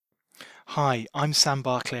Hi, I'm Sam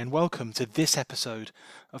Barclay, and welcome to this episode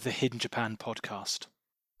of the Hidden Japan podcast.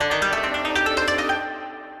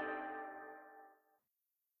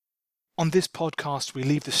 On this podcast, we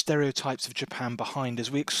leave the stereotypes of Japan behind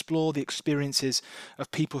as we explore the experiences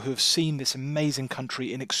of people who have seen this amazing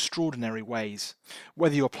country in extraordinary ways.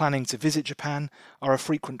 Whether you're planning to visit Japan, are a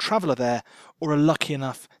frequent traveller there, or are lucky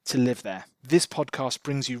enough to live there, this podcast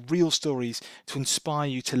brings you real stories to inspire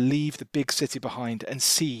you to leave the big city behind and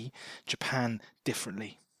see Japan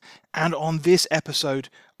differently. And on this episode,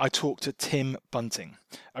 I talked to Tim Bunting.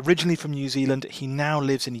 Originally from New Zealand, he now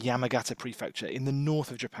lives in Yamagata Prefecture in the north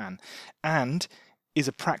of Japan and is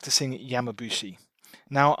a practicing Yamabushi.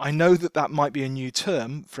 Now, I know that might be a new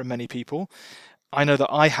term for many people. I know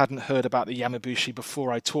that I hadn't heard about the Yamabushi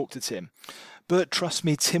before I talked to Tim. But trust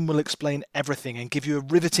me, Tim will explain everything and give you a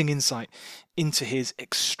riveting insight into his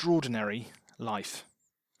extraordinary life.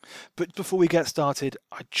 But before we get started,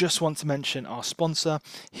 I just want to mention our sponsor,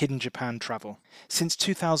 Hidden Japan Travel. Since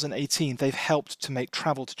 2018, they've helped to make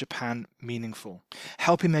travel to Japan meaningful,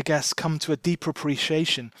 helping their guests come to a deeper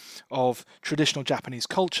appreciation of traditional Japanese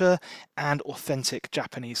culture and authentic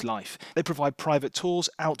Japanese life. They provide private tours,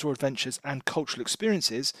 outdoor adventures, and cultural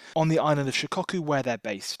experiences on the island of Shikoku, where they're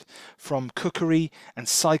based, from cookery and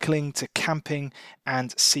cycling to camping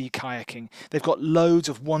and sea kayaking. They've got loads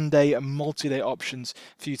of one-day and multi-day options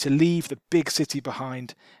for you to leave the big city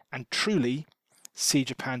behind and truly see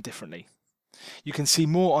Japan differently. You can see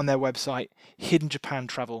more on their website,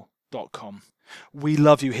 hiddenjapantravel.com. We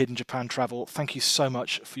love you, Hidden Japan Travel. Thank you so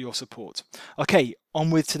much for your support. Okay, on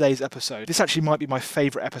with today's episode. This actually might be my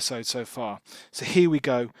favourite episode so far. So here we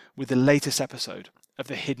go with the latest episode of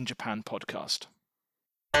the Hidden Japan podcast.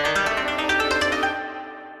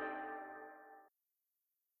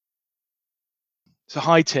 So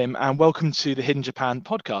hi, Tim, and welcome to the Hidden Japan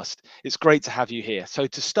podcast. It's great to have you here. So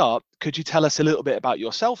to start, could you tell us a little bit about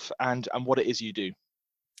yourself and what it is you do?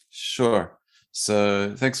 Sure.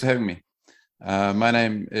 So thanks for having me. My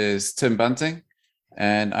name is Tim Bunting,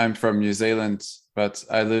 and I'm from New Zealand, but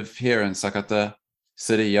I live here in Sakata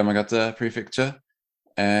City, Yamagata Prefecture.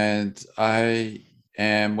 And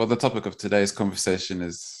the topic of today's conversation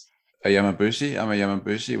is a Yamabushi. I'm a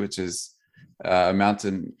Yamabushi, which is a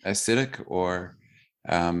mountain ascetic, or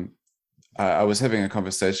I was having a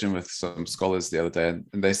conversation with some scholars the other day,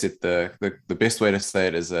 and they said the best way to say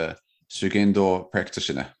it is a Shugendo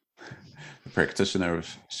practitioner, a practitioner of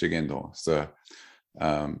Shugendo. So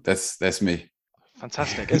that's me.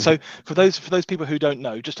 Fantastic. And so for those people who don't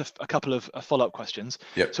know, just a couple of follow-up questions.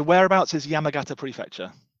 Yep. So whereabouts is Yamagata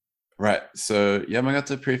Prefecture? Right. So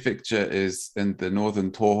Yamagata Prefecture is in the northern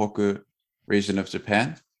Tohoku region of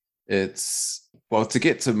Japan. To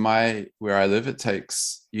get to where I live,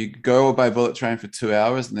 you go by bullet train for 2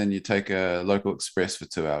 hours, and then you take a local express for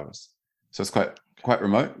 2 hours. So it's quite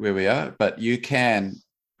remote where we are, but you can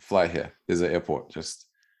fly here. There's an airport just,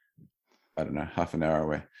 I don't know, half an hour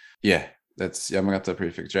away. Yeah, that's Yamagata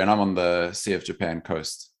Prefecture, and I'm on the Sea of Japan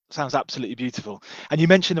coast. Sounds absolutely beautiful. And you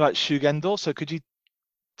mentioned about Shugendo, so could you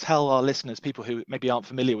tell our listeners, people who maybe aren't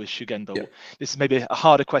familiar with Shugendo, Yep. this is maybe a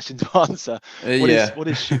harder question to answer. What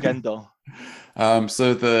is Shugendo?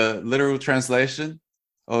 So the literal translation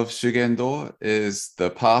of Shugendo is the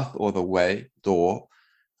path or the way, door,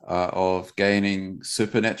 of gaining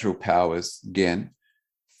supernatural powers, gen,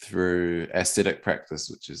 through ascetic practice,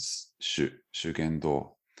 which is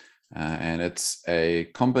Shugendo. And it's a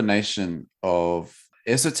combination of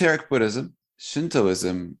esoteric Buddhism,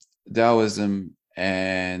 Shintoism, Taoism,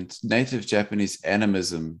 and native Japanese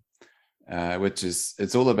animism,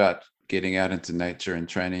 it's all about getting out into nature and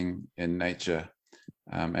training in nature.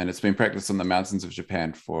 And it's been practiced on the mountains of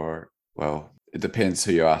Japan for, it depends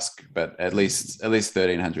who you ask, but at least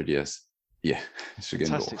 1,300 years. Yeah.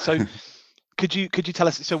 Fantastic. So could you tell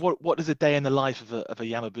us, so what does a day in the life of a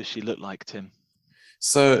Yamabushi look like, Tim?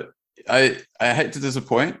 So I hate to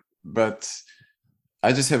disappoint, but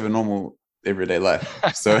I just have a normal everyday life.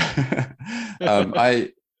 So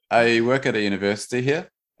I work at a university here,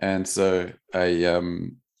 and so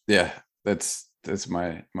that's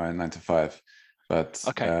my 9 to 5. But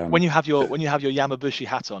okay, when you have your Yamabushi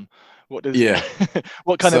hat on, what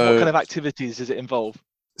what kind of activities does it involve?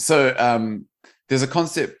 So there's a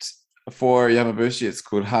concept for Yamabushi. It's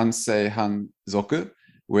called Hansei Hanzoku,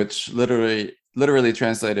 which literally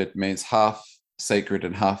translated means half sacred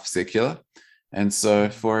and half secular. And so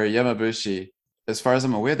for Yamabushi, as far as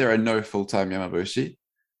I'm aware, there are no full-time Yamabushi.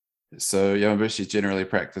 So Yamabushi generally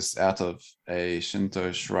practice out of a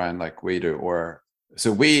Shinto shrine like we do, so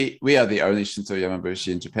we are the only Shinto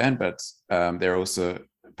Yamabushi in Japan, but they're also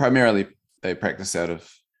primarily they practice out of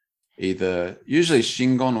either usually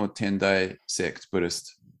Shingon or Tendai sect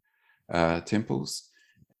Buddhist temples.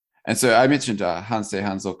 And so I mentioned Hansei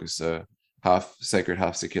Hanzoku, so half sacred,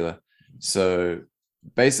 half secular. So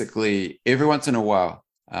basically, every once in a while,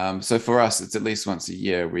 so for us, it's at least once a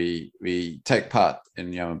year, we take part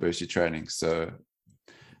in Yamabushi training. So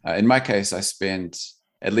in my case, I spend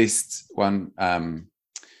at least once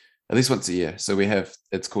a year. So we have,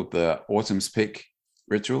 it's called the Autumn's Peak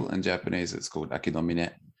ritual. In Japanese, it's called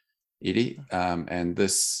Akinomine Iri. And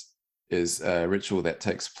this is a ritual that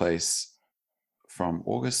takes place from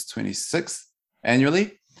August 26th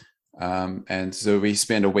annually. And so we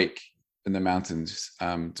spend a week in the mountains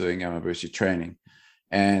doing Yamabushi training.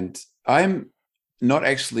 And I'm not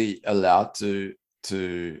actually allowed to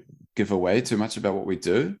give away too much about what we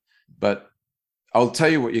do, but I'll tell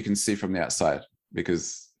you what you can see from the outside,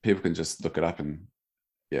 because people can just look it up, and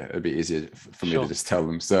yeah, it'd be easier for me to just tell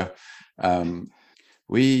them. So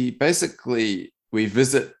we visit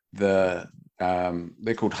the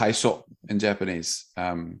they're called haisho in Japanese,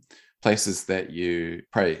 places that you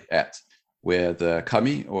pray at, where the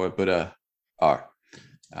kami or Buddha are.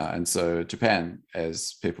 And so Japan,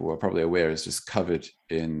 as people are probably aware, is just covered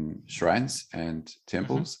in shrines and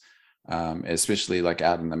temples, especially like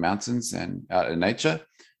out in the mountains and out in nature.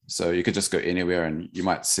 So you could just go anywhere and you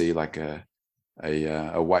might see like a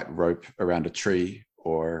white rope around a tree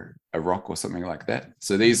or a rock or something like that.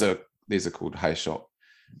 So these are called haisho,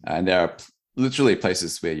 and they are literally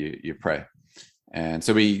places where you pray. And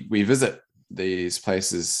so we visit these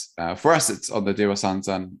places. For us, it's on the Dewa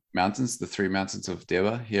Sanzan Mountains, the 3 mountains of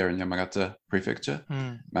Dewa here in Yamagata Prefecture,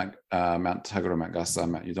 Mount Haguro, Mount Gasa,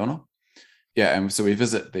 Mount Yudono. Yeah, and so we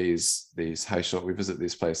visit these haisho, we visit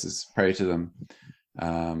these places, pray to them,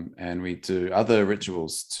 and we do other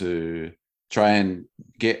rituals to try and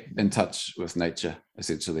get in touch with nature,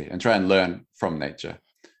 essentially, and try and learn from nature.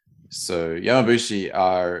 So Yamabushi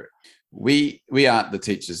we aren't the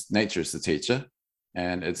teachers, nature is the teacher.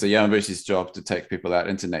 And it's a Yamabushi's job to take people out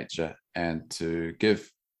into nature and to give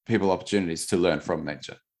people opportunities to learn from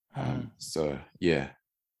nature. So yeah,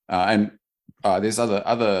 and there's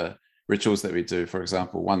other rituals that we do. For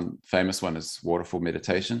example, one famous one is waterfall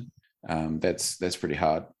meditation. That's pretty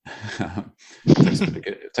hard.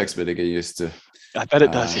 It takes a bit to get used to. I bet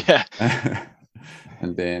it does. Yeah.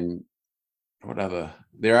 And then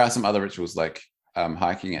there are some other rituals like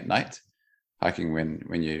hiking at night, hiking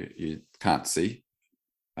when you can't see.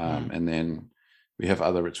 And then we have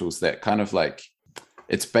other rituals that kind of like,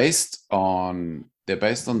 they're based on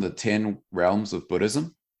the 10 realms of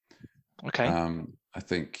Buddhism. Okay. I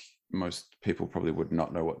think most people probably would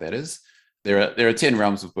not know what that is. There are 10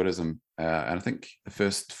 realms of Buddhism, and I think the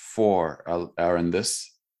first 4 are in this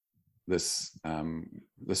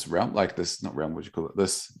realm, like this, not realm, what do you call it?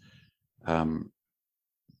 This I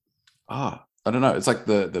don't know. It's like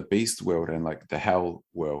the beast world and like the hell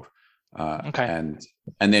world. Okay.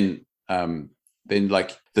 And then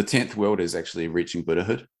like the 10th world is actually reaching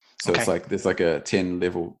Buddhahood. So it's like there's like a 10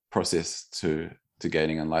 level process to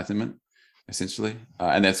gaining enlightenment, essentially,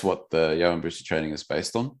 and that's what the Yamabushi training is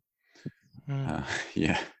based on.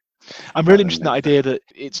 Yeah, I'm really interested in the idea that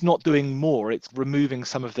it's not doing more; it's removing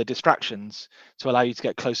some of the distractions to allow you to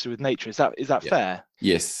get closer with nature. Is that fair?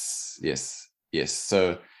 Yes.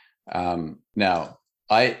 So now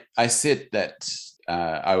I said that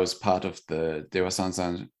I was part of the Dewa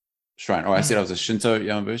Sanzan Shrine, or I said I was a Shinto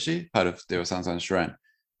Yamabushi, part of Dewa Sanzan Shrine,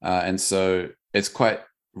 and so it's quite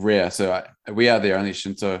rare. So we are the only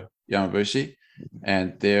Shinto Yamabushi,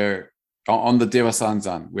 and they're on the Dewa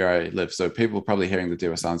Sanzan where I live. So people are probably hearing the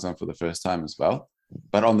Dewa Sanzan for the first time as well.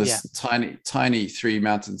 But on this tiny 3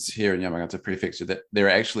 mountains here in Yamagata Prefecture, that there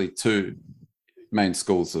are actually 2 main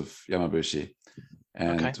schools of Yamabushi,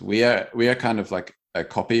 and we are kind of like a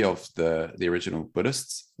copy of the original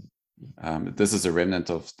Buddhists. This is a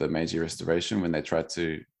remnant of the Meiji Restoration when they tried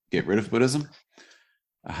to get rid of Buddhism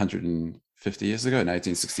 150 years ago in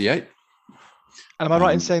 1868. And am I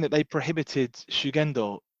right in saying that they prohibited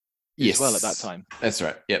Shugendo as well at that time? That's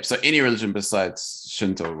right. Yep. So any religion besides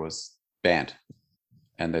Shinto was banned,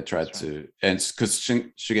 and they tried to, and because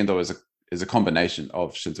Shugendo is a combination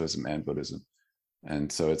of Shintoism and Buddhism, and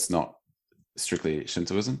so it's not strictly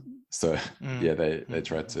Shintoism. So they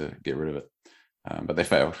tried to get rid of it, but they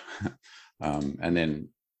failed. And then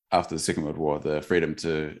after the Second World War, the freedom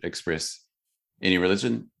to express any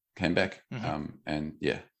religion came back. And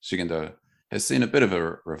Shugendo has seen a bit of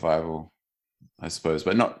a revival, I suppose,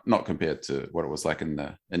 but not compared to what it was like in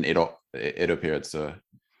Edo period. So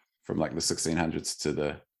from like the 1600s to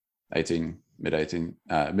the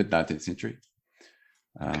mid 19th century.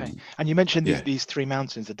 Okay. And you mentioned Yeah. these three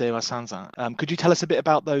mountains, the Dewa Sanzan. Could you tell us a bit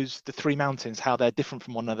about the three mountains, how they're different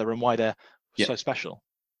from one another and why they're so special?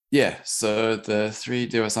 Yeah. So the three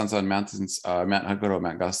Dewa Sanzan mountains are Mount Haguro,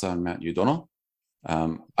 Mount Gasa, and Mount Yudono.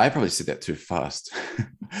 I probably said that too fast.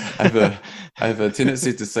 I have a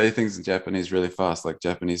tendency to say things in Japanese really fast, like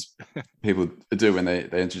Japanese people do when they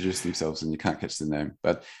introduce themselves and you can't catch the name.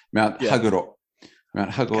 But Mount Haguro,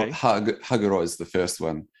 Haguro is the first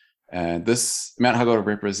one, and this Mount Haguro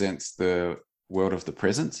represents the world of the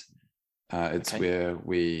present. It's where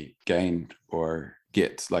we gain or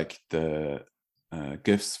get like the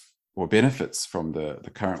gifts or benefits from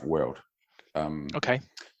the current world.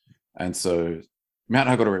 And so Mount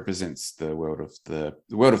Haguro represents the world of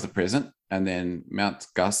the present, and then Mount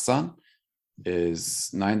Gassan is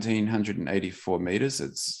 1984 meters.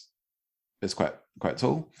 It's quite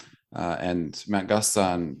tall, and Mount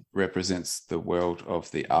Gassan represents the world of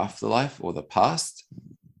the afterlife or the past.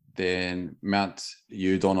 Then Mount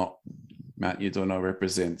Yudono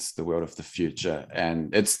represents the world of the future,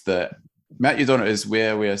 and Mount Yudono is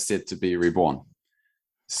where we are said to be reborn.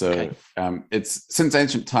 So it's since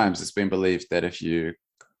ancient times, it's been believed that if you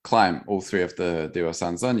climb all three of the Dewa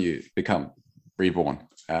Sanzan, you become reborn.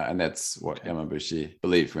 And that's what Yamabushi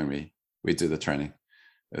believe when we do the training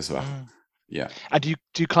as well. Yeah. And do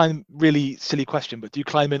you climb, really silly question, but do you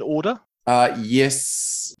climb in order?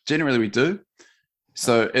 Yes, generally we do.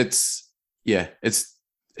 So it's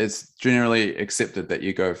generally accepted that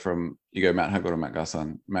you go Mount Haguro, Mount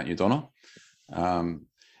Gasan, Mount Yudono.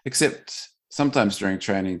 Except sometimes during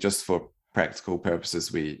training, just for practical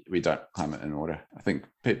purposes, we don't climb it in order. I think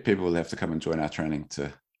people will have to come and join our training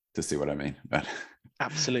to see what I mean. But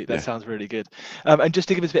absolutely, that sounds really good. And just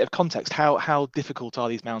to give us a bit of context, how difficult are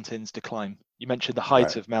these mountains to climb? You mentioned the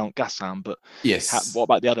height of Mount Gassan, but what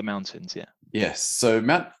about the other mountains? Yes. So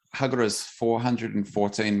Mount Haguro is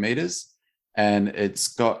 414 meters, and it's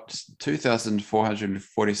got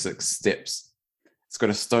 2,446 steps. It's got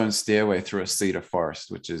a stone stairway through a cedar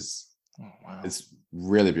forest, which is it's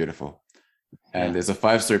really beautiful. And there's a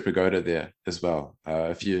 5-story pagoda there as well.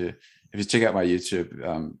 If you check out my YouTube,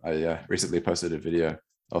 I recently posted a video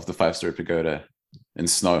of the 5-story pagoda in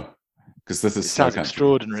snow, because this is snow country.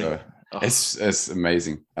 Extraordinary. So it's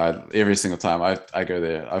amazing. Every single time I go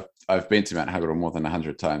there, I've been to Mount Haguro more than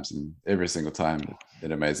 100 times, and every single time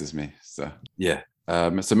it amazes me. So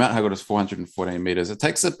so Mount Haguro is 414 meters. It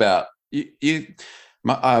takes about we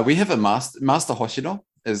have a master Hoshino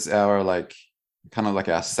is our kind of like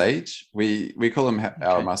our sage. We call him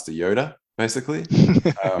our master Yoda, basically.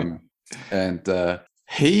 And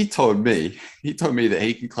he told me that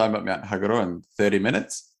he can climb up Mount Haguro in 30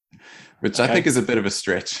 minutes, which I think is a bit of a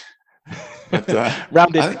stretch. But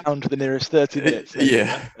round it down to the nearest 30 minutes.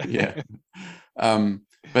 Yeah.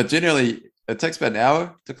 But generally it takes about an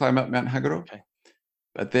hour to climb up Mount Haguro.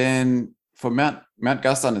 But then for Mount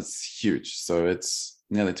Gasan, it's huge. So it's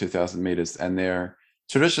nearly 2,000 meters, and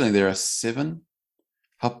traditionally there are 7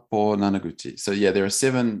 Happo Nanaguchi. So there are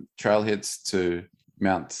 7 trailheads to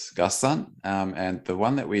Mount Gasan, and the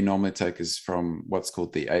one that we normally take is from what's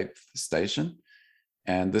called the 8th station,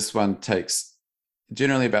 and this one takes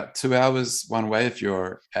generally about 2 hours one way if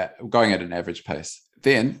you're going at an average pace.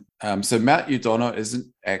 Then, so Mount Yudono isn't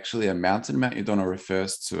actually a mountain. Mount Yudono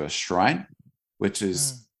refers to a shrine, which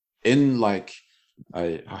is in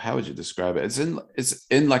how would you describe it? It's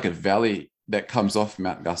in like a valley that comes off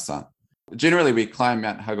Mount Gasan. Generally, we climb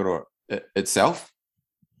Mount Haguro itself.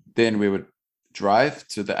 Then we would drive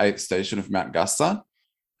to the 8th station of Mount Gasan,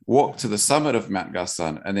 walk to the summit of Mount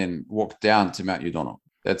Gasan, and then walk down to Mount Yudono.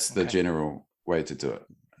 That's the general way to do it,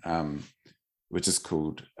 which is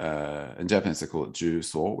called, in Japanese, they call it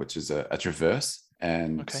Juso, which is a traverse.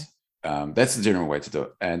 And that's the general way to do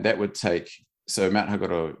it. And that would take, so Mount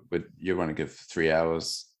Haguro, you want to give 3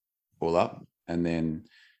 hours all up. And then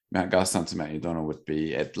Mount Gasan to Mount Yudono would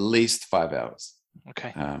be at least 5 hours.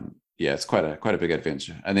 It's quite a big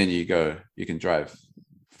adventure. And then you can drive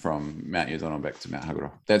from Mount Yudono back to Mount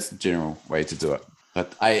Haguro. That's the general way to do it.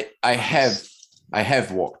 But I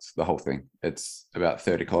have walked the whole thing. It's about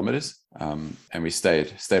 30 kilometers. And we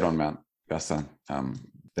stayed on Mount Gasan.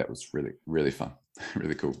 That was really, really fun,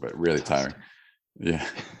 really cool, but really tiring. Yeah.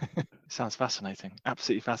 Sounds fascinating.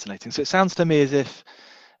 Absolutely fascinating. So it sounds to me as if,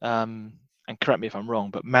 and correct me if I'm wrong,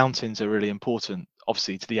 but mountains are really important,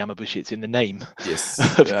 obviously, to the Yamabushi. It's in the name. Yes.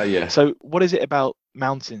 So what is it about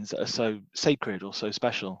mountains that are so sacred or so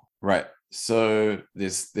special? Right. So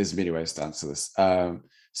there's many ways to answer this.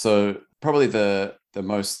 So probably the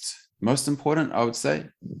most most important, I would say,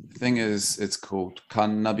 thing is it's called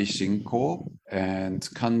Kannabi Shinko. And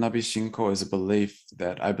Kannabi Shinko is a belief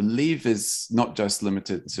that I believe is not just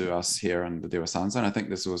limited to us here in the Dewa Sanzan. I think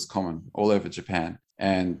this was common all over Japan.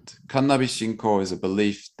 And Kannabi Shinko is a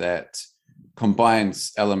belief that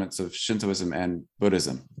combines elements of Shintoism and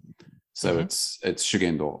Buddhism. So it's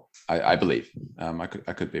Shugendo, I believe.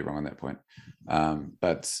 I could be wrong on that point.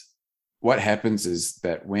 But what happens is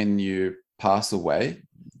that when you pass away,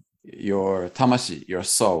 your tamashi, your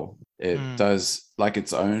soul, it does like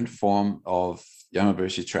its own form of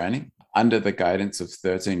Yamabushi training under the guidance of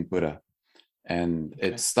 13 Buddha. And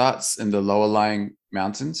it starts in the lower lying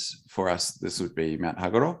mountains. For us, this would be Mount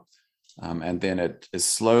Hagoro. And then it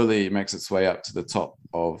slowly makes its way up to the top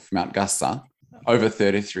of Mount Gassan over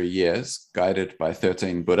 33 years, guided by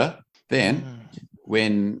 13 Buddha. Then,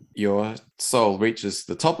 when your soul reaches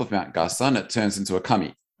the top of Mount Gassan, it turns into a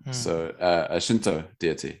kami, so a Shinto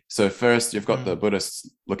deity. So first, you've got the Buddhists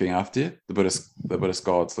looking after you, the Buddhist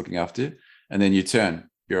gods looking after you, and then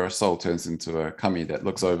your soul turns into a kami that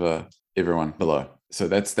looks over everyone below. So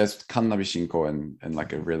that's Kannabi Shinko, and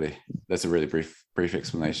like that's a really brief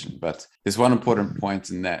explanation. But there's one important point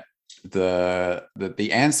in that the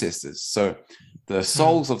ancestors. So the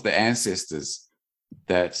souls of the ancestors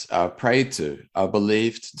that are prayed to are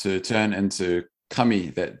believed to turn into kami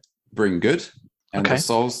that bring good, and the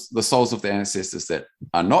souls of the ancestors that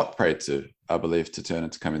are not prayed to are believed to turn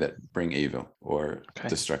into kami that bring evil or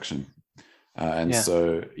destruction.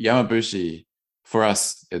 So Yamabushi, for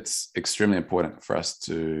us, it's extremely important for us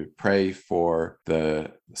to pray for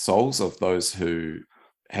the souls of those who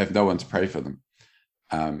have no one to pray for them.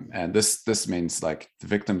 And this means like the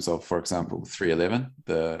victims of, for example, 3/11,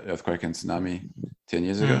 the earthquake and tsunami 10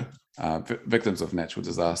 years ago, victims of natural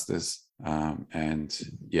disasters.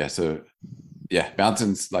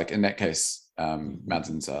 Mountains, like in that case,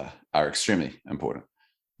 mountains are extremely important.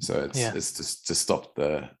 So it's just to stop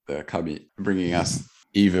the kami bringing us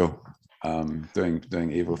evil,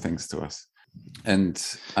 doing evil things to us. And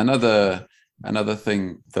another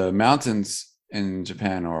thing, the mountains in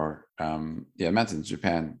Japan, mountains in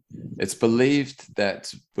Japan, it's believed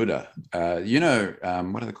that Buddha,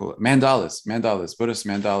 what do they call it? Mandalas, Buddhist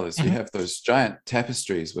mandalas. You have those giant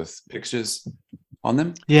tapestries with pictures on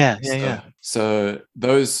them. So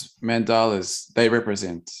those mandalas, they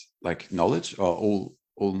represent like knowledge, or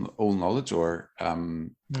all knowledge, or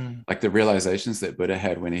like the realizations that Buddha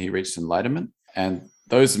had when he reached enlightenment. And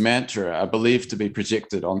those mantra are believed to be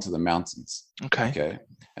projected onto the mountains. Okay.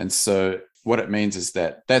 And so what it means is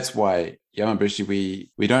that's why Yamabushi,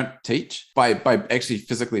 we don't teach by actually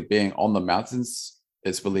physically being on the mountains.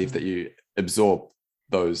 It's believed that you absorb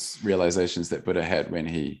those realizations that Buddha had when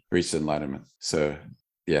he reached enlightenment. So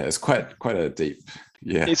it's quite a deep.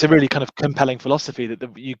 It's a really kind of compelling philosophy that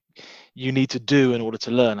you need to do in order to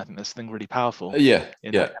learn. I think that's something really powerful.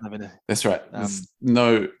 That's right. There's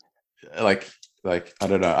no like I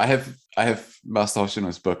don't know. I have Master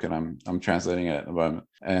Hoshino's book, and I'm translating it at the moment.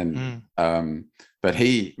 And but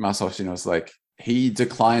Master Hoshino was like, he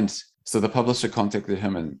declined. So the publisher contacted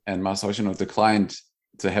him, and Master Hoshino declined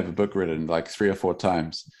to have a book written like 3 or 4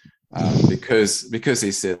 times, because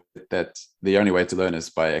he said that the only way to learn is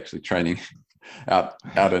by actually training out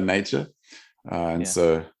in nature.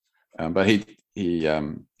 But he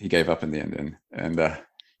gave up in the end, and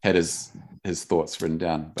had his thoughts written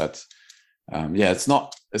down. But it's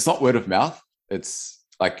not word of mouth. It's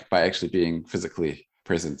like by actually being physically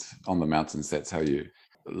present on the mountains. That's how you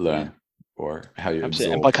learn, or how you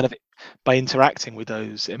absorb. And by interacting with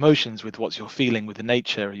those emotions, with what you're feeling, with the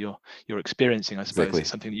nature you're experiencing, I suppose it's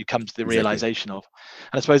something that you come to the realization of.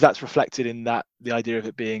 And I suppose that's reflected in that, the idea of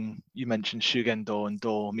it being, you mentioned Shugendo, and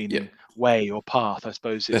Do meaning way or path. I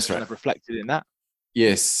suppose it's kind of reflected in that.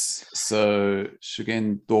 Yes. So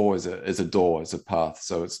Shugendo is a door, is a path.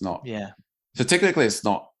 So it's not. So technically, it's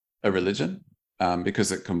not a religion,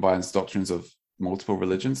 because it combines doctrines of multiple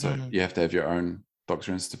religions. So you have to have your own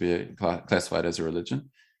doctrines to be classified as a religion.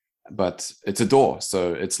 But it's a door.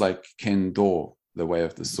 So it's like Kendo, the way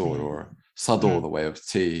of the sword, or Sado, the way of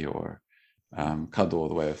tea, or Kado,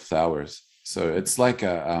 the way of flowers. So it's like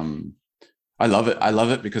I love it. I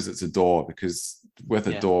love it because it's a door, because with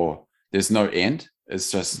a door, there's no end.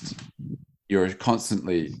 It's just you're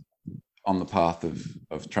constantly on the path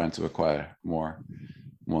of trying to acquire more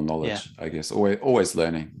knowledge, I guess. Always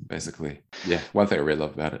learning, basically. One thing I really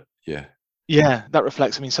love about it. That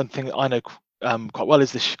reflects, I mean, something that I know quite well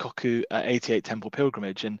is the Shikoku 88 Temple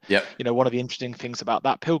pilgrimage. And one of the interesting things about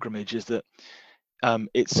that pilgrimage is that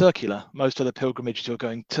it's circular. Most of the pilgrimages, you're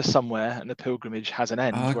going to somewhere, and the pilgrimage has an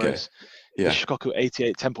end. Whereas the Yeah. Shikoku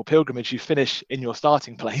 88 Temple pilgrimage, you finish in your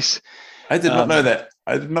starting place. I did not know that.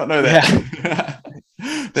 I did not know Yeah. that. So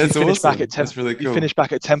you That's finish back awesome. at That's really you cool. finish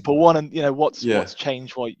back at Temple 1, and what's Yeah.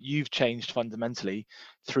 changed? Well, you've changed fundamentally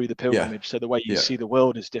through the Yeah. pilgrimage. So the way you Yeah. see the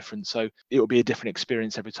world is different. So it will be a different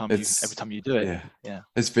experience every time It's you do it. yeah. Yeah.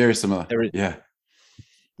 It's very similar. There is, Yeah.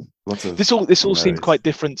 Lots of this all seemed similarities. quite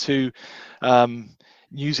different to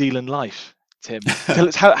New Zealand life, Tim. Tell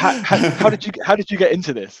us how did you get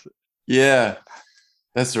into this? Yeah,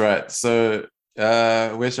 that's right. So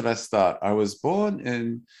where should I start? I was born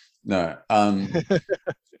in no.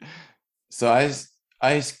 So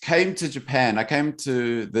I came to Japan. I came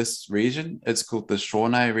to this region. It's called the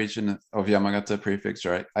Shonai region of Yamagata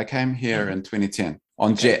Prefecture. I came here in 2010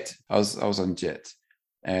 on Okay. Jet. I was on Jet,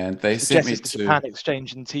 and they So sent JET me is the to. Japan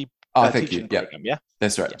Exchange and Oh, thank you. Teaching Yeah, Program. Yeah.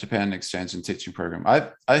 that's right. Yeah. Japan Exchange and Teaching Program.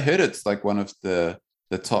 I heard it's like one of the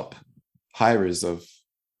top hirers of,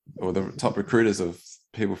 or the top recruiters of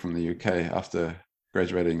people from the UK after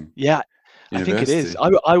graduating Yeah, I think it is.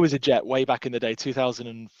 university. I was a JET way back in the day,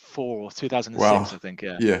 2004 or 2006, Wow. I think.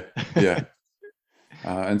 Yeah. Yeah. Yeah.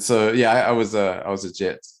 And so yeah, I was a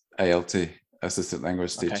JET ALT, assistant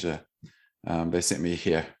language Okay. teacher. They sent me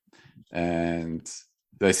here, and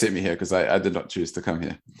they sent me here because I did not choose to come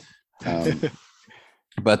here.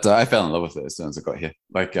 But I fell in love with it as soon as I got here.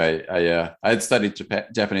 Like I had studied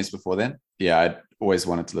Japanese before then. Yeah, I'd always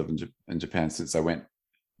wanted to live in Japan since I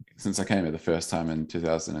came here the first time in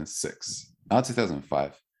 2006,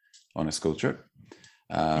 2005, on a school trip.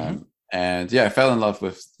 And yeah, I fell in love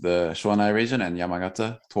with the Shonai region and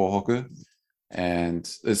Yamagata, Tohoku, and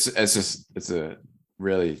it's a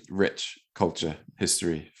really rich culture,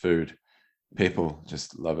 history, food, people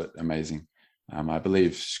just love it, amazing. I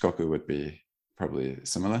believe Shikoku would be probably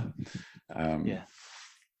similar. Yeah.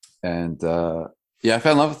 And yeah, I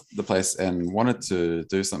fell in love with the place and wanted to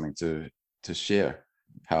do something to share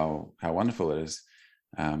how wonderful it is,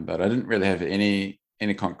 but I didn't really have any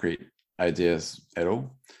concrete ideas at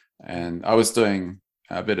all. And I was doing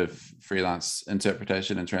a bit of freelance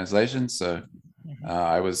interpretation and translation, so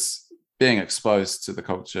I was being exposed to the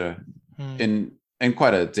culture in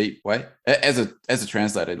quite a deep way as a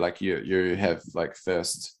translator. Like you have like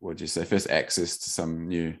first access to some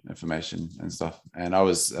new information and stuff. And I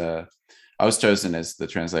was chosen as the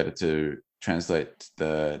translator to translate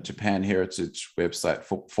the Japan Heritage website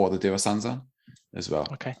for the Dewa Sanzan as well.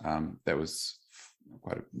 Okay. That was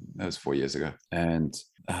 4 years ago. And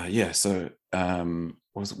yeah, so what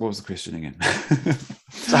was the question again?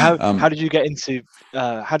 So how did you get into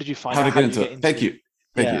how did you find how out to how get did you into get it? Thank you.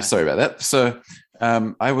 Yeah. Sorry about that. So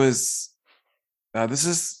I was this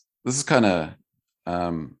is kind of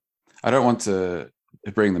I don't want to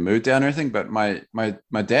bring the mood down or anything, but my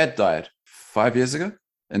dad died 5 years ago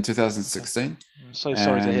in 2016. I'm so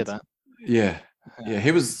sorry to hear that. Yeah,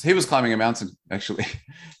 he was climbing a mountain, actually.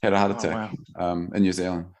 Had a heart attack. Wow. In New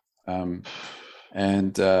Zealand. And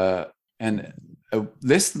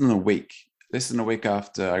less than a week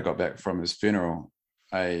after I got back from his funeral,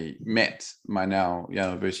 I met my now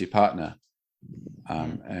Yamabushi partner,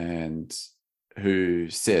 and who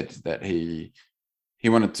said that he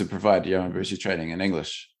wanted to provide Yamabushi training in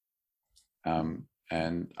English.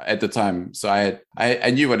 And at the time, so I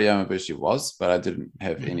knew what Yamabushi was, but I didn't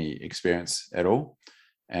have any experience at all.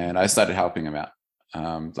 And I started helping him out,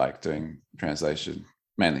 like doing translation,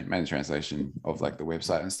 mainly translation of like the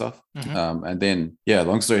website and stuff. And then, yeah,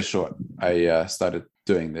 long story short, I started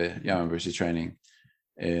doing the Yamabushi training.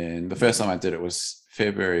 And the first time I did it was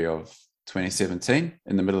February of 2017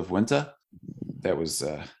 in the middle of winter. That was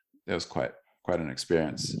quite an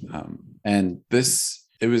experience. And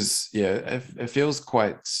it feels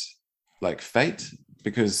quite like fate,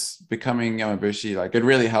 because becoming Yamabushi, like, it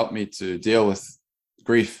really helped me to deal with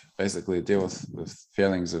grief, basically deal with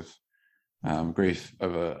feelings of grief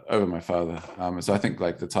over my father. So I think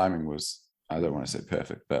like the timing was, I don't want to say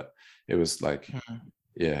perfect, but it was like,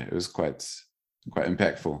 yeah, it was quite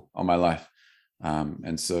impactful on my life.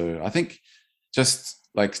 And so I think just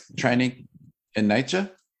like training in nature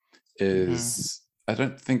is, I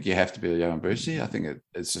don't think you have to be a Yamabushi. I think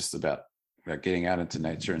it's just about getting out into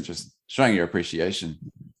nature and just showing your appreciation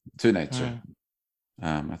to nature.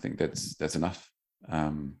 I think that's enough.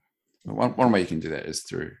 One way you can do that is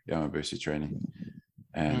through Yamabushi training.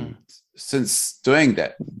 And since doing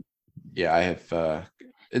that, yeah, I have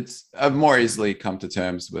I've more easily come to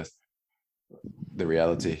terms with the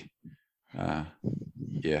reality.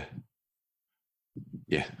 Yeah.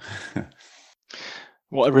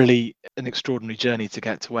 What a really an extraordinary journey to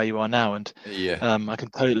get to where you are now. And Yeah. I can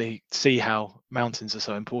totally see how mountains are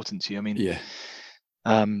so important to you. I mean, Yeah.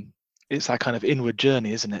 it's that kind of inward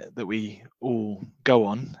journey, isn't it, that we all go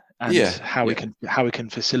on, and Yeah, how we yeah, can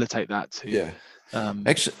facilitate that to yeah. um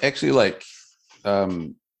Actually, like,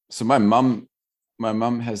 so my mum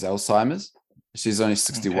has Alzheimer's. She's only okay.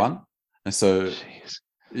 61, and so Jeez.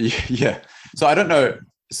 yeah. So I don't know.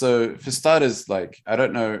 So for starters, like, I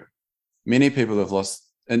don't know many people have lost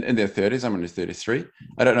in their 30s. I'm only 33.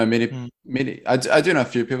 I don't know Mm. many. I do know a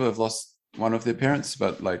few people have lost one of their parents,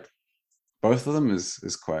 but like both of them is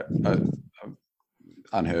quite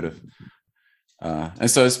unheard of. And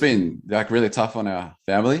so it's been like really tough on our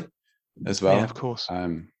family as Yeah, of well. course.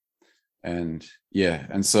 And yeah,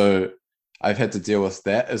 and so I've had to deal with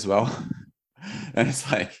that as well. And it's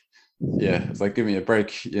like, yeah, it's like, give me a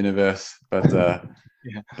break, universe. But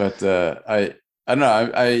Yeah. I don't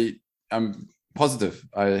know. I'm positive.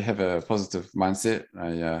 I have a positive mindset.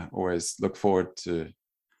 I always look forward to,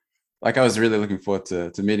 like, I was really looking forward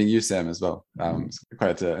to meeting you, Sam, as well.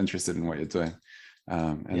 Quite interested in what you're doing.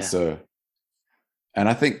 And Yeah. so, and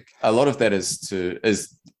I think a lot of that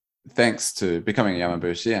is thanks to becoming a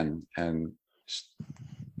Yamabushi and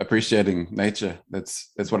appreciating nature. That's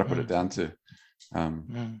what I put it Mm. down to. Um,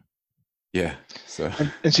 Mm. yeah. So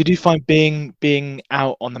And so do you find being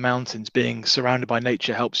out on the mountains, being surrounded by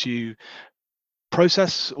nature, helps you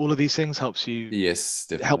process all of these things, yes, helps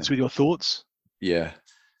definitely. with your thoughts? Yeah.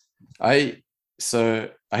 I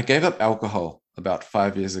I gave up alcohol about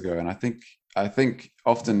 5 years ago, and I think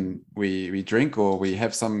often we drink or we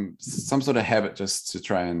have some sort of habit just to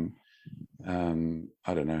try and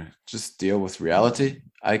I don't know, just deal with reality,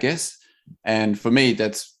 I guess. And for me,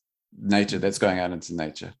 that's nature. That's going out into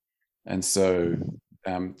nature. And so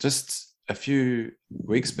just a few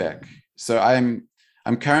weeks back, so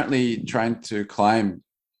I'm currently trying to climb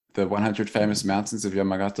the 100 famous mountains of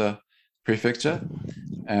Yamagata Prefecture,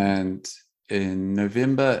 and in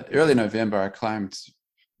November, early November, I climbed.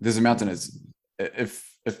 There's a mountain. It's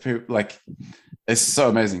if people like, it's so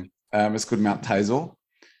amazing. It's called Mount Taizor,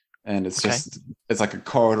 and Okay. it's like a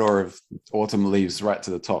corridor of autumn leaves right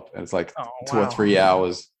to the top, and it's like Oh, 2 or 3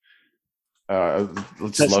 hours. I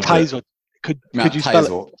just That's loved it. Taizor. Could Mount you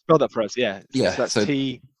Taizor. spell that for us? Yeah. So Yeah. that's So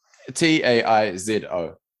T.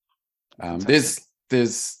 Taizo. Fantastic.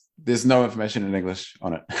 There's no information in English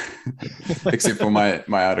on it except for my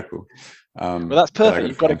article Well, that's that I perfect. could find.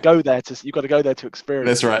 You've got to go there to That's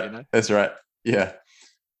experience it, right. you know. That's right. Yeah.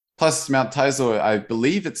 Plus Mount Taizor, I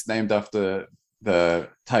believe it's named after the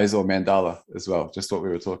Taizor mandala as well, just what we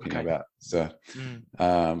were talking Okay. about. So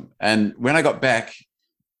Mm. and when I got back,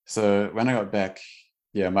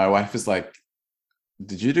 yeah, my wife was like,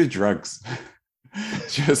 "Did you do drugs?"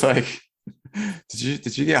 She was like,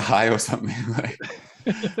 "Did you get high or something?" Like,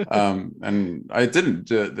 and I didn't.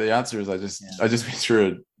 The answer is Yeah. I just went through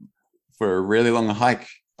it for a really long hike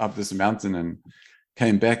up this mountain and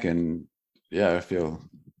came back, and yeah, I feel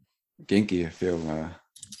genki. I feel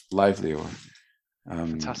lively or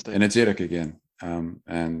Fantastic. energetic again.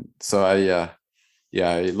 And so I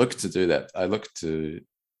look to do that. I look to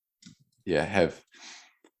have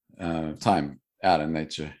time out in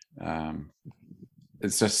nature.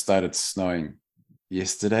 It's just started snowing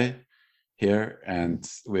yesterday here, and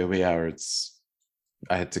where we are,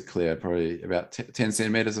 I had to clear probably about 10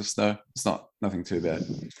 centimeters of snow. It's nothing too bad,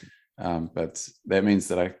 but that means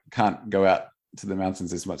that I can't go out to the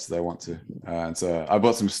mountains as much as I want to. And so I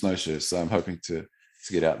bought some snowshoes, so I'm hoping to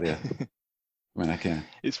get out there when I can.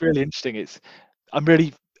 It's really interesting. I'm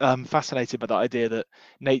really fascinated by the idea that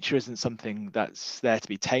nature isn't something that's there to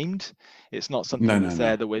be tamed. It's not No, something no, that's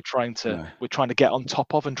there no, that no. we're trying to get on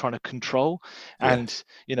top of and trying to control. Yeah, And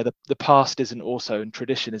the past isn't also, and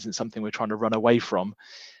tradition isn't something we're trying to run away from.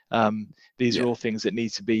 These are yeah, all things that need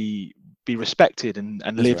to be respected and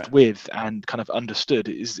that's lived right. with and kind of understood.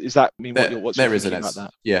 Is that, I mean, what's your That thinking about resonates.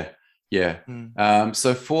 that? Yeah, yeah. Mm.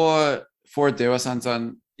 So for Dewa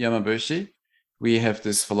Sanzan Yamabushi, we have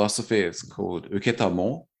this philosophy. It's called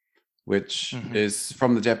uketamo, which Hmm. is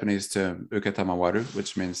from the Japanese term uketamawaru,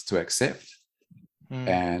 which means to accept. Mm.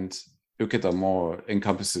 And uketamo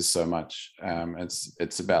encompasses so much.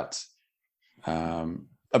 It's about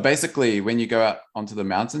basically, when you go out onto the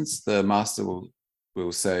mountains, the master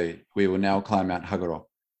will say, "We will now climb Mount Haguro,"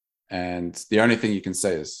 and the only thing you can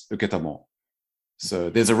say is uketamo. So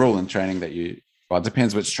there's a rule in training that well, it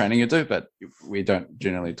depends which training you do, but we don't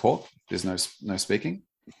generally talk. There's no speaking.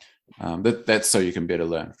 That's so you can better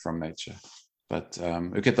learn from nature. But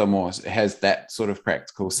uketamo has that sort of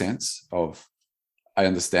practical sense of, I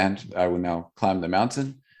understand, I will now climb the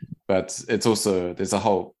mountain, but it's also, there's a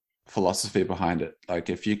whole philosophy behind it. Like,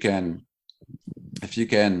 if you can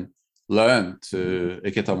learn to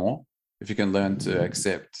iketamo, if you can learn to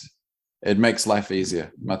accept it makes life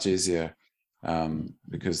easier, much easier,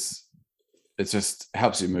 because it just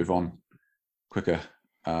helps you move on quicker.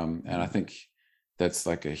 And I think that's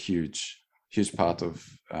like a huge part of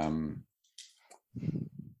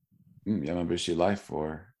Yamabushi life,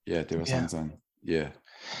 or Dewa Yeah. Sanzan. Yeah.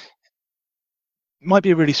 Might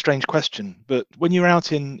be a really strange question, but when you're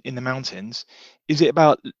out in the mountains, is it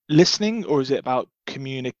about listening or is it about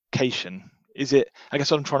communication? Is it, I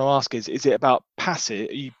guess what I'm trying to ask is it about passive,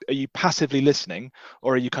 are you passively listening,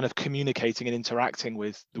 or are you kind of communicating and interacting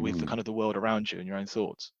with the Mm. kind of the world around you and your own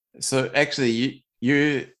thoughts? So actually,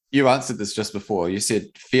 you answered this just before. You said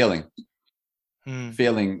feeling, Hmm.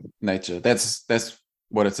 nature. That's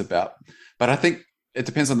what it's about. But I think it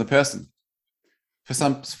depends on the person.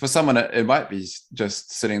 For someone, it might be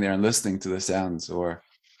just sitting there and listening to the sounds, or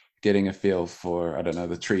getting a feel for, I don't know,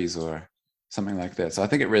 the trees or something like that. So I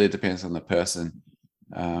think it really depends on the person.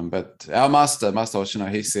 But our Master Oshino,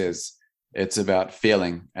 he says it's about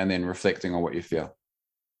feeling and then reflecting on what you feel,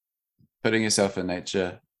 putting yourself in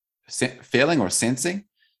nature, feeling or sensing,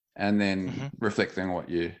 and then Hmm. reflecting on what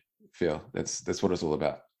you feel. That's what it's all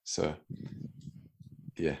about. So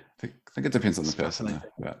yeah, I think it depends on the It's person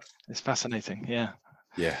fascinating. though. But It's fascinating. Yeah.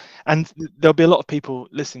 yeah, And there'll be a lot of people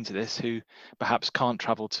listening to this who perhaps can't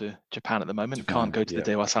travel to Japan at the moment, can't Japan. go to the Yeah.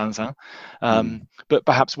 Dewa Sanzan, Mm. but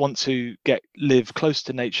perhaps want to live close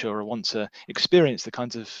to nature, or want to experience the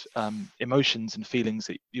kinds of emotions and feelings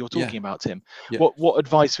that you're Yeah. talking about, Tim. Yeah. What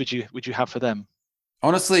advice would you have for them?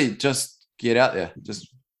 Honestly, just get out there.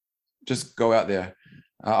 Just go out there.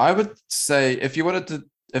 I would say if you wanted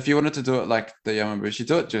to do it like the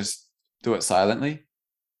Yamabushi, just do it silently.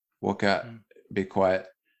 Walk out, Mm. be quiet.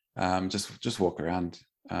 Just walk around.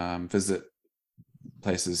 Visit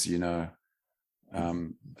places you know.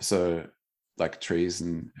 So like trees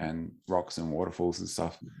and rocks and waterfalls and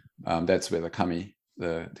stuff. That's where the kami,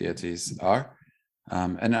 the deities, are.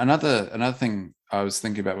 And another thing I was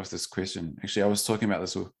thinking about with this question, actually, I was talking about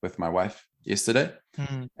this with my wife yesterday,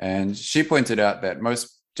 Mm. and she pointed out that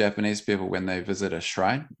most Japanese people, when they visit a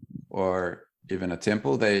shrine or even a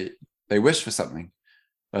temple, they wish for something.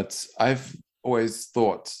 But I've always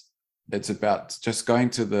thought it's about just going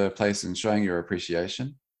to the place and showing your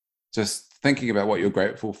appreciation, just thinking about what you're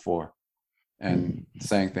grateful for, and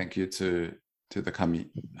saying thank you to the kami.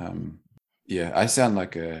 Yeah, I sound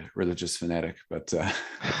like a religious fanatic, but I,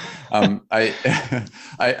 I'm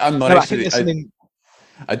not No, I think actually. there's something.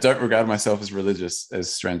 I don't regard myself as religious,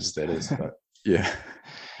 as strange as that is. But yeah,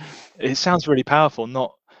 It sounds really powerful,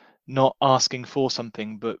 not asking for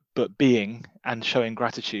something, but being and showing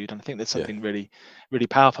gratitude. And I think there's yeah, something really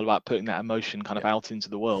powerful about putting that emotion kind yeah. of out into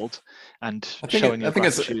the world and I think showing your I think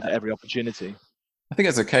it's gratitude at every opportunity. I think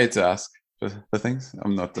it's okay to ask for things.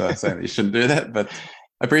 I'm not saying that you shouldn't do that, but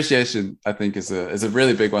appreciation, I think, is a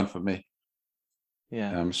really big one for me.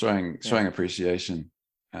 Yeah, yeah, Showing appreciation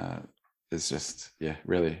uh, is just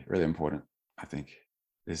really important. I think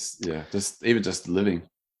is just even just living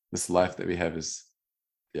this life that we have is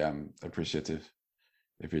I'm appreciative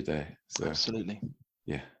every day. So absolutely.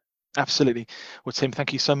 yeah, Absolutely. Well, Tim,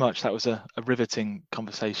 thank you so much. That was a riveting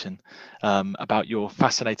conversation about your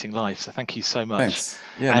fascinating life. So thank you so much. thanks.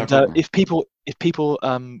 Yeah, no And problem. if people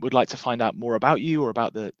would like to find out more about you or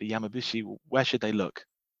about the Yamabushi, where should they look?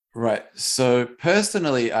 Right. So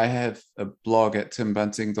personally, I have a blog at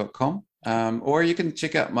timbunting.com, or you can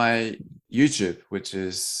check out my YouTube, which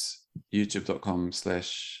is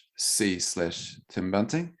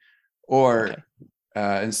youtube.com/c/timbunting, or Okay.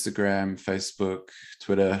 Instagram, Facebook,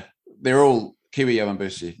 Twitter. They're all Kiwi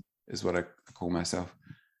Yamabushi is what I call myself.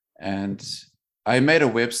 And I made a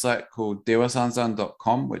website called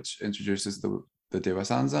dewasanzan.com, which introduces the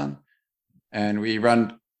Dewasanzan, and we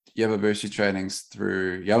run Yamabushi trainings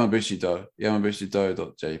through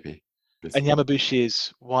yamabushido.jp. And Yamabushi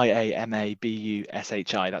is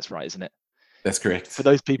Yamabushi. That's right, isn't it? That's For correct.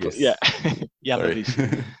 those people, yeah. Yes. Sorry.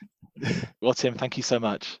 Yamabushi. Well, Tim, thank you so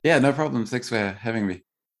much. Yeah, no problem. Thanks for having me.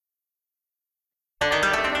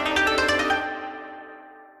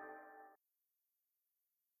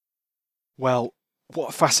 Well, what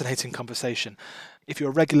a fascinating conversation. If you're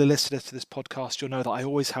a regular listener to this podcast, you'll know that I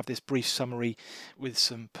always have this brief summary with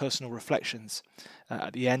some personal reflections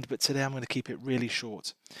at the end, but today I'm going to keep it really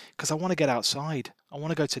short because I want to get outside. I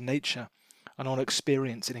want to go to nature and I want to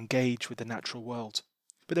experience and engage with the natural world.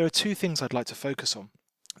 But there are two things I'd like to focus on.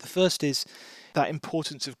 The first is that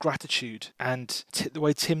importance of gratitude and the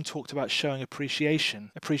way Tim talked about showing appreciation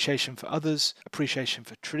for others, appreciation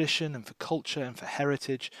for tradition and for culture and for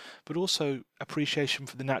heritage, but also appreciation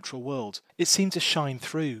for the natural world. It seemed to shine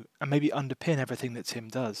through and maybe underpin everything that Tim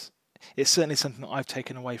does. It's certainly something that I've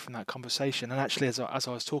taken away from that conversation. And actually, as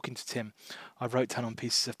I was talking to Tim, I wrote down on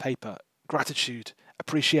pieces of paper, gratitude,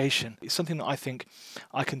 appreciation. It's something that I think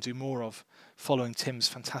I can do more of, following Tim's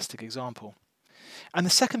fantastic example. And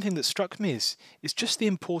the second thing that struck me is just the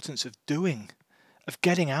importance of doing, of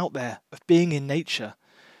getting out there, of being in nature.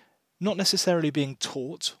 Not necessarily being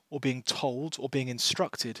taught or being told or being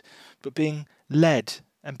instructed, but being led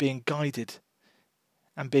and being guided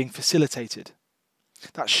and being facilitated.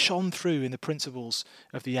 That shone through in the principles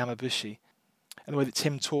of the Yamabushi and the way that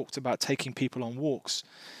Tim talked about taking people on walks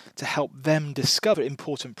to help them discover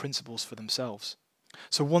important principles for themselves.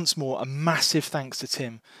 So once more, a massive thanks to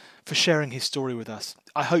Tim for sharing his story with us.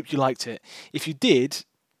 I hope you liked it. If you did,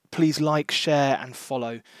 please like, share and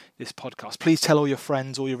follow this podcast. Please tell all your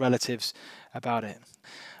friends, all your relatives about it.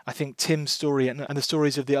 I think Tim's story and the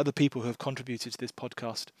stories of the other people who have contributed to this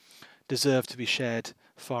podcast deserve to be shared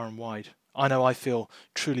far and wide. I know I feel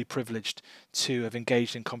truly privileged to have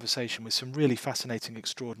engaged in conversation with some really fascinating,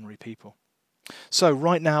 extraordinary people. So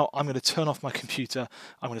right now, I'm going to turn off my computer,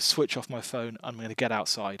 I'm going to switch off my phone, I'm going to get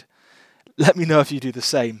outside. Let me know if you do the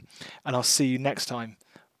same, and I'll see you next time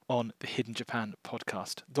on the Hidden Japan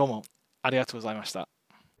podcast. Domo, arigatou gozaimashita.